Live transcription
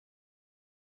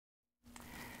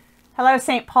Hello,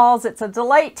 St. Paul's. It's a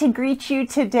delight to greet you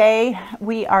today.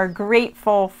 We are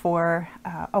grateful for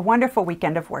a wonderful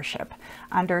weekend of worship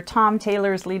under Tom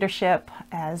Taylor's leadership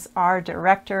as our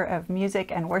Director of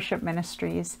Music and Worship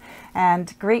Ministries,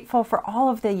 and grateful for all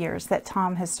of the years that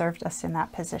Tom has served us in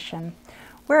that position.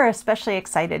 We're especially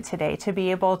excited today to be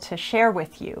able to share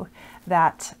with you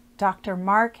that Dr.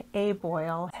 Mark A.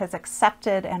 Boyle has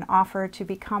accepted an offer to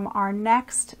become our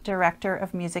next Director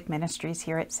of Music Ministries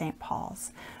here at St.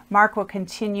 Paul's. Mark will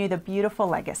continue the beautiful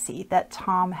legacy that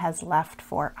Tom has left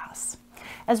for us.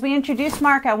 As we introduce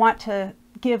Mark, I want to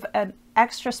give an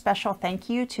extra special thank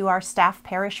you to our staff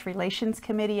parish relations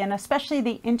committee and especially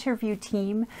the interview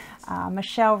team.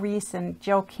 Michelle Reese and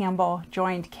Joe Campbell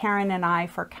joined Karen and I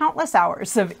for countless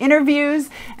hours of interviews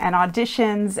and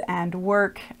auditions and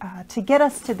work to get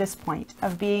us to this point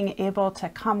of being able to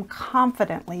come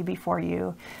confidently before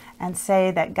you and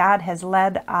say that God has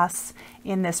led us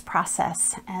in this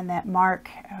process and that Mark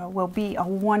will be a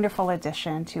wonderful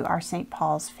addition to our St.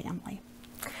 Paul's family.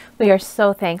 We are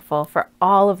so thankful for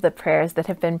all of the prayers that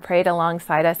have been prayed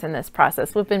alongside us in this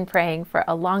process. We've been praying for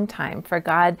a long time for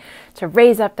God to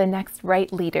raise up the next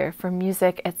right leader for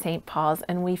music at St. Paul's,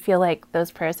 and we feel like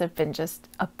those prayers have been just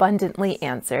abundantly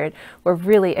answered. We're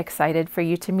really excited for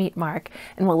you to meet Mark,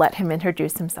 and we'll let him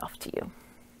introduce himself to you.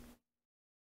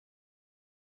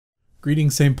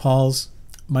 Greetings, St. Paul's.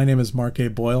 My name is Mark A.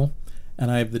 Boyle, and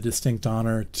I have the distinct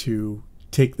honor to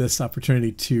take this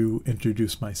opportunity to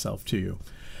introduce myself to you.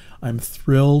 I'm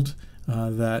thrilled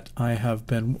that I have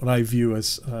been what I view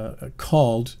as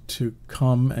called to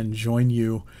come and join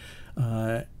you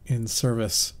in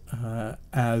service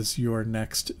as your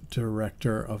next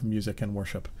Director of Music and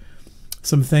Worship.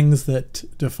 Some things that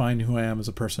define who I am as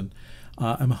a person.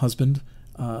 I'm a husband.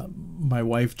 My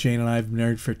wife Jane and I have been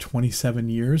married for 27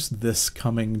 years this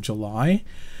coming July.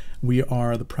 We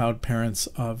are the proud parents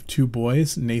of two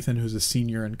boys, Nathan, who's a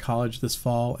senior in college this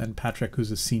fall, and Patrick, who's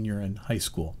a senior in high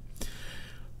school.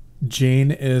 Jane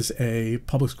is a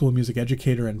public school music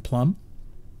educator in Plum,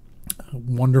 a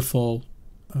wonderful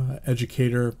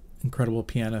educator, incredible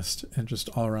pianist, and just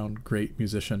all-around great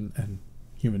musician and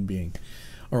human being.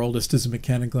 Our oldest is a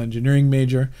mechanical engineering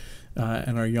major,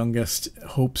 and our youngest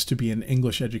hopes to be an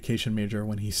English education major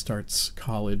when he starts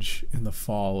college in the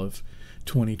fall of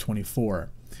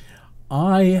 2024.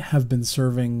 I have been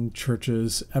serving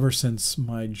churches ever since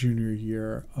my junior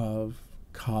year of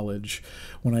college,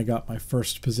 when I got my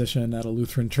first position at a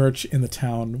Lutheran church in the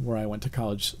town where I went to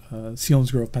college,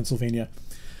 Selinsgrove, Pennsylvania.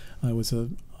 I was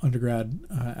an undergrad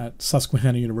at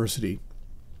Susquehanna University.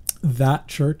 That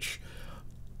church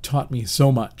taught me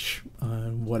so much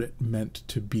on what it meant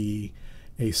to be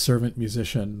a servant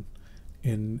musician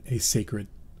in a sacred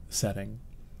setting.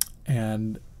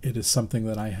 And it is something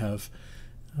that I have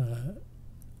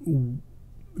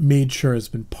made sure has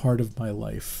been part of my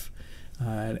life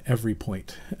at every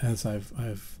point as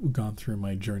I've gone through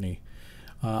my journey.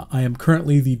 I am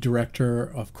currently the Director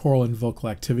of Choral and Vocal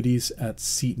Activities at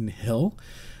Seton Hill.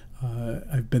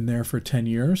 I've been there for 10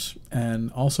 years,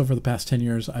 and also for the past 10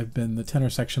 years I've been the tenor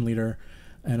section leader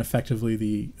and effectively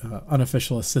the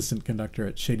unofficial assistant conductor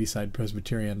at Shadyside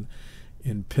Presbyterian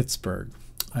in Pittsburgh.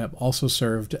 I have also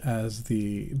served as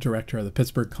the director of the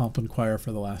Pittsburgh Compline Choir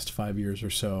for the last 5 years or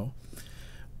so.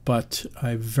 But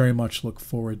I very much look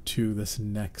forward to this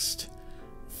next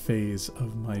phase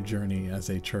of my journey as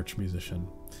a church musician.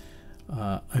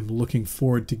 I'm looking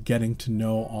forward to getting to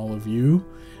know all of you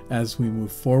as we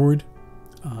move forward.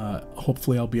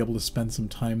 Hopefully I'll be able to spend some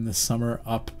time this summer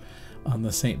up on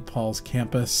the St. Paul's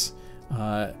campus,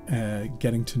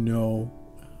 getting to know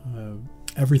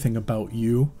everything about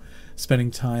you, spending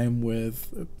time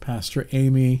with Pastor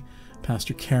Amy,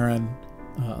 Pastor Karen,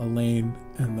 Elaine,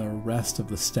 and the rest of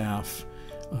the staff,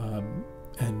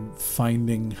 and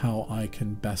finding how I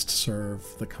can best serve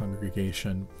the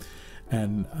congregation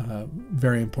and,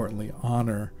 very importantly,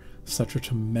 honor such a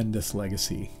tremendous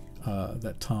legacy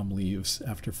that Tom leaves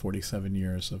after 47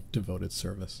 years of devoted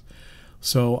service.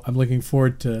 So I'm looking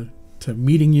forward to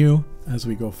meeting you as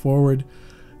we go forward.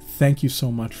 Thank you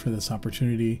so much for this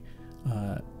opportunity,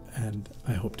 and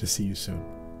I hope to see you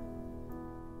soon.